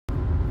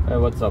Hey,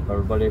 what's up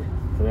everybody?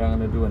 Today I'm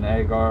going to do an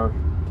agar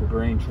to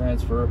grain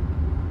transfer,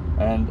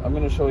 and I'm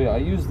going to show you. I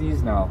use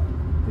these now,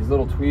 these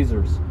little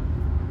tweezers.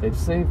 They've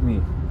saved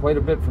me quite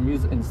a bit from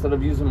instead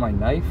of using my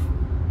knife.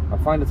 I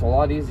find it's a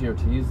lot easier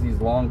to use these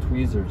long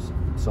tweezers.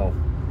 So,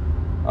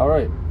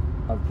 alright,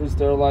 I've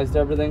pre-sterilized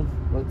everything.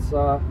 Let's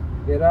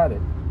get at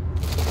it.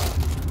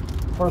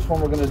 First one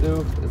we're going to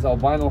do is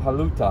albino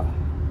haluta.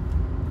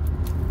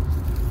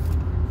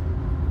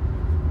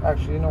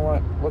 Actually, you know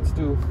what? Let's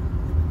do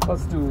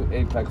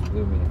Apex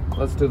Blue Meanie.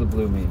 Let's do the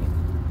Blue Meanie,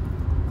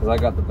 because I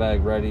got the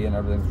bag ready and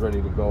everything's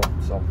ready to go.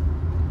 So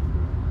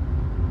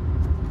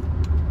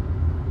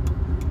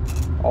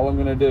all I'm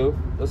gonna do,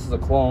 this is a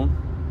clone.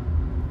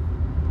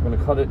 I'm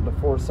gonna cut it into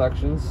 4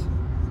 sections.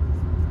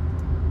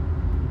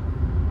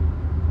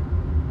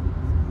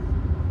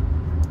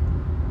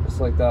 Just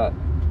like that.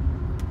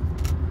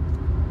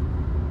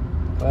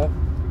 Okay.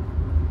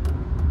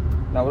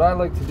 Now what I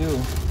like to do,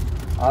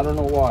 I don't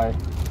know why,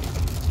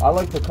 I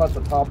like to cut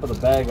the top of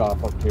the bag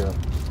off up here,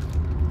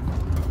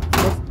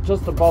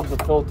 just above the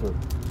filter.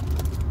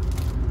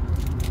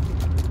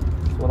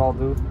 So what I'll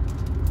do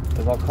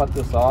is I'll cut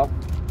this off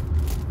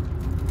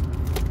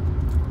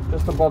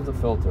just above the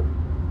filter.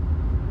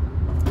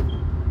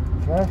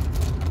 Okay.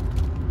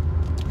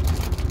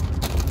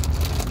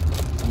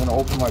 I'm going to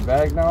open my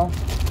bag now.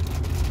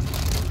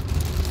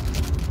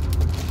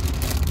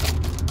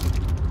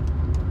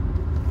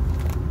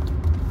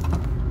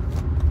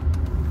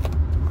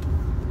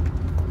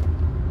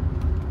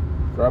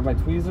 Grab my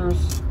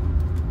tweezers.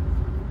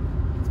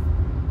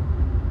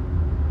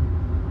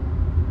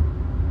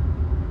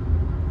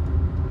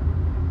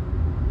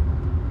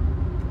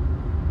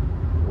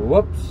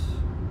 Whoops.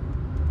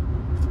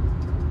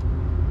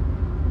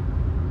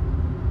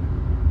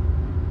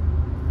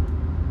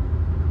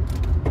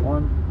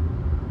 One.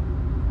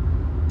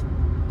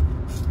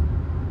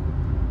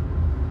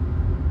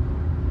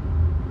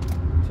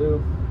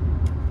 Two.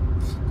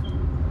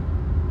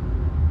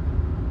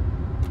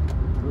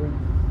 Three.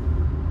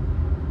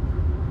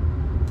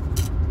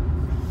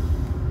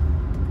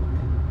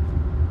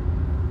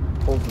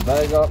 Close the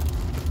bag up.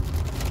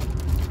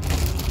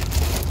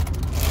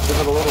 Give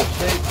it a little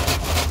shake.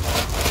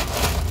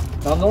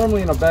 Now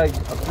normally in a bag, a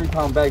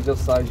 3-pound bag this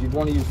size, you'd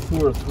want to use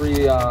 2 or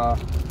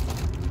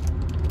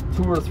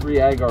 3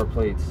 agar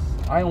plates.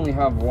 I only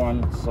have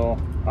 1, so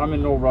I'm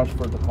in no rush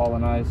for it to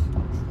colonize.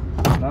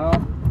 Now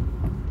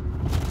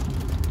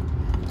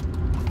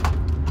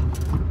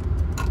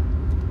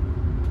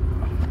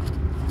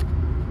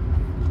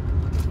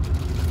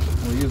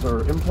we'll use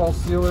our impulse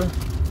sealer.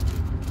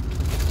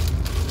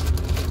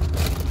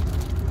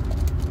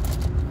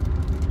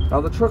 Now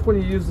the trick when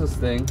you use this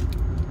thing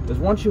is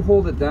once you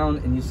hold it down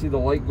and you see the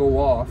light go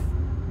off,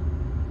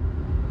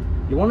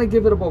 you want to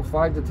give it about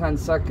 5 to 10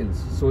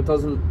 seconds so it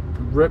doesn't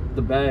rip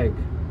the bag.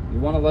 You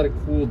want to let it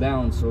cool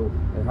down so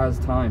it has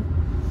time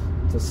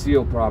to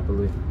seal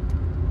properly.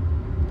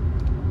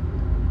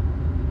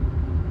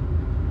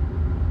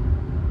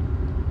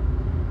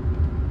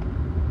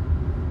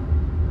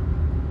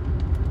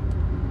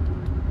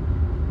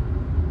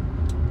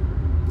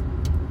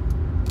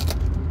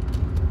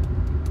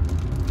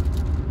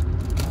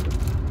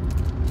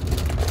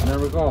 There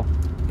we go,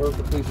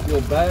 perfectly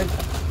sealed bag.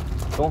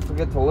 Don't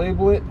forget to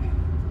label it.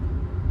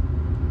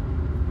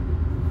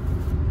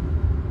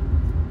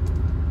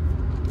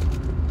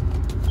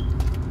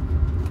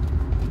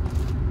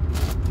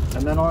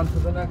 And then on to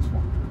the next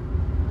one.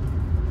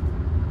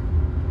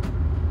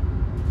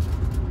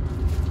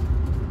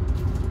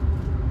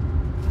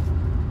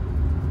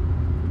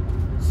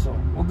 So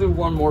we'll do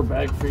one more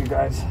bag for you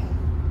guys.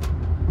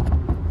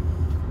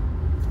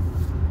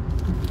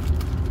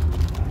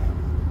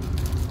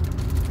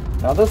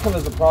 Now this one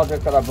is a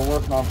project that I've been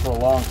working on for a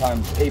long time.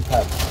 It's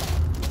Apex.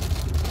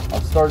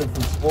 I've started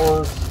from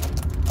spores,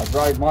 a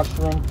dried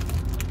mushroom,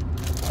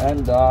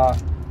 and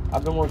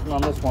I've been working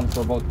on this one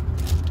for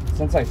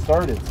since I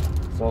started,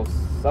 so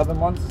 7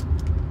 months.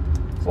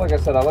 So like I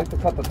said, I like to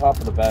cut the top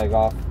of the bag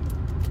off.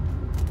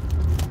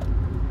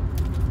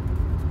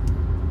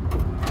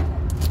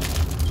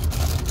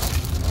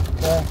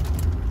 Okay.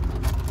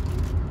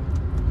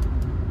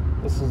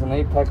 This is an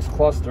Apex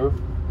cluster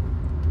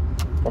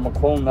from a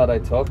clone that I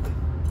took.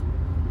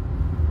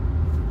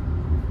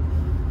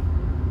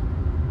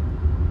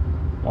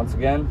 Once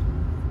again,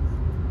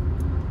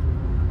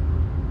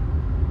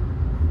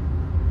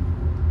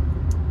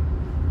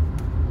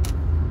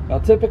 now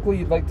typically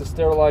you'd like to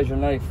sterilize your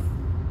knife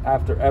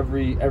after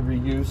every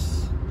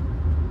use.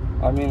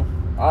 I mean,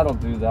 I don't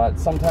do that.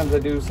 Sometimes I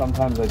do,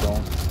 sometimes I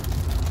don't.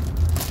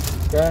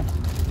 Okay,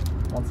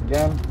 once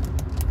again,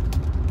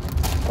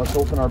 let's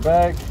open our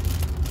bag.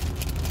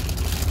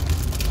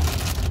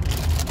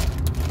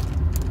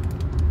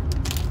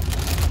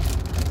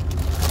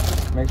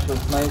 Make sure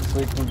it's nice so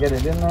you can get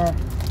it in there.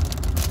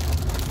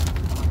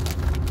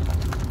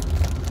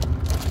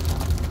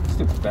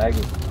 Stupid bag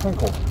is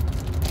crinkled.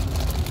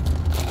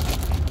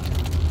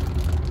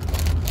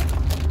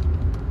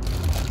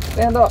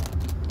 Stand up.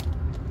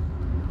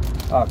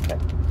 Okay.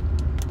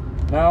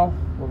 Now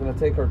we're going to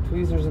take our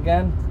tweezers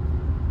again.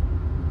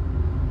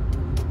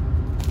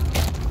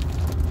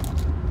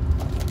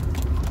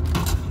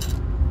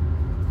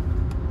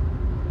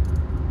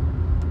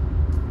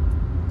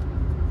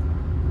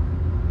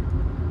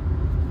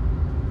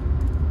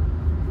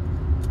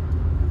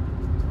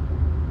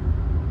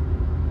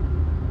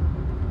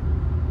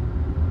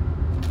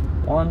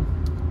 One,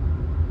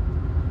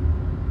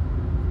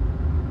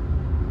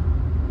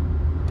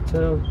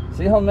 two.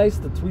 See how nice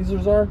the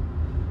tweezers are?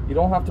 You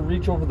don't have to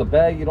reach over the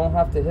bag. You don't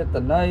have to hit the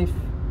knife.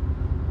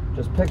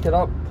 Just pick it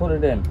up, put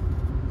it in.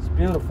 It's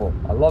beautiful.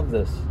 I love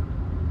this.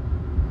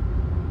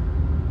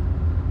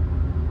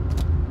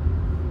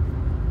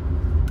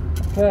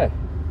 Okay.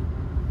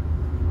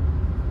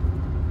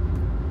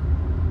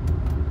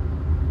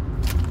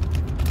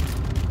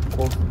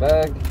 Close the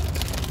bag.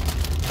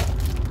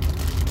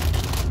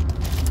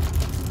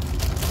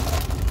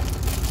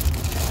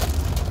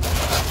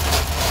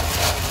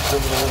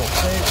 Give it a little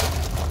shake.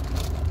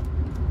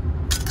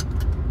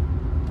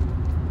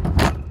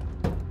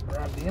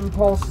 Grab the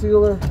impulse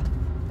sealer.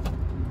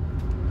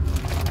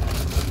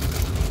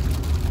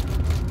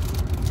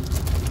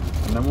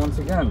 And then once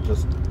again,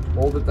 just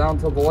hold it down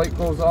till the light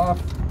goes off.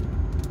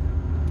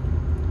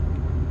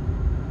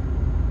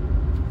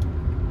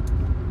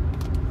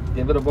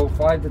 Give it about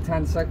 5 to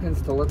 10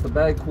 seconds to let the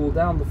bag cool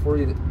down before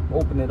you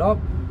open it up.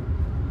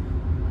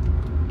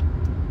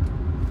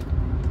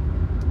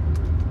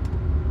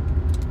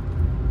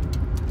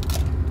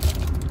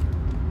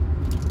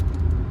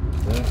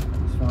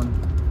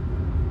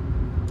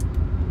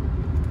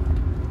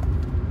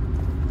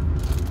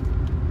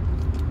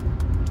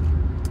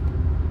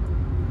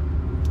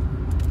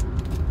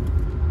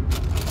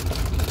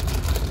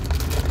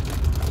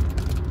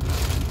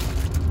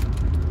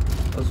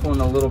 This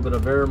one, a little bit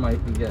of air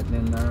might be getting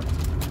in there.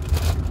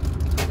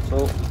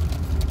 So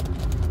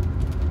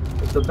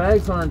if the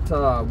bags aren't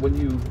when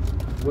you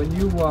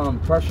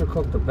pressure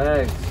cook the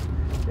bags,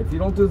 if you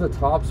don't do the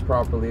tops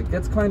properly, it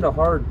gets kind of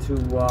hard to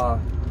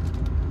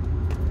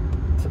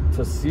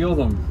seal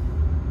them.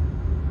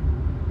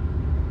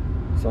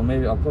 So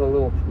maybe I'll put a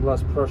little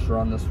less pressure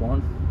on this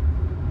one.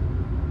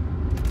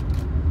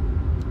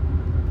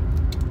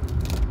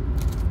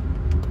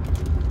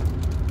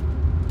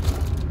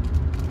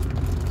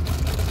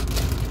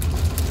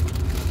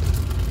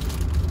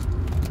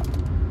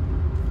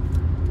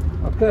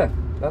 Okay,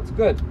 that's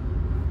good.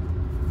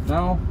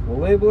 Now we'll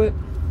label it,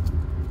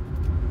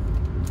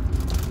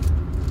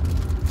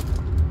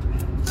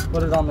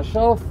 put it on the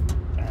shelf,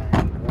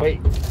 and wait.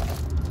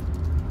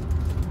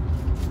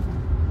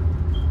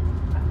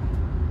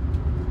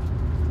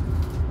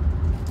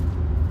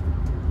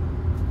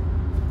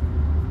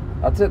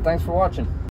 That's it. Thanks for watching.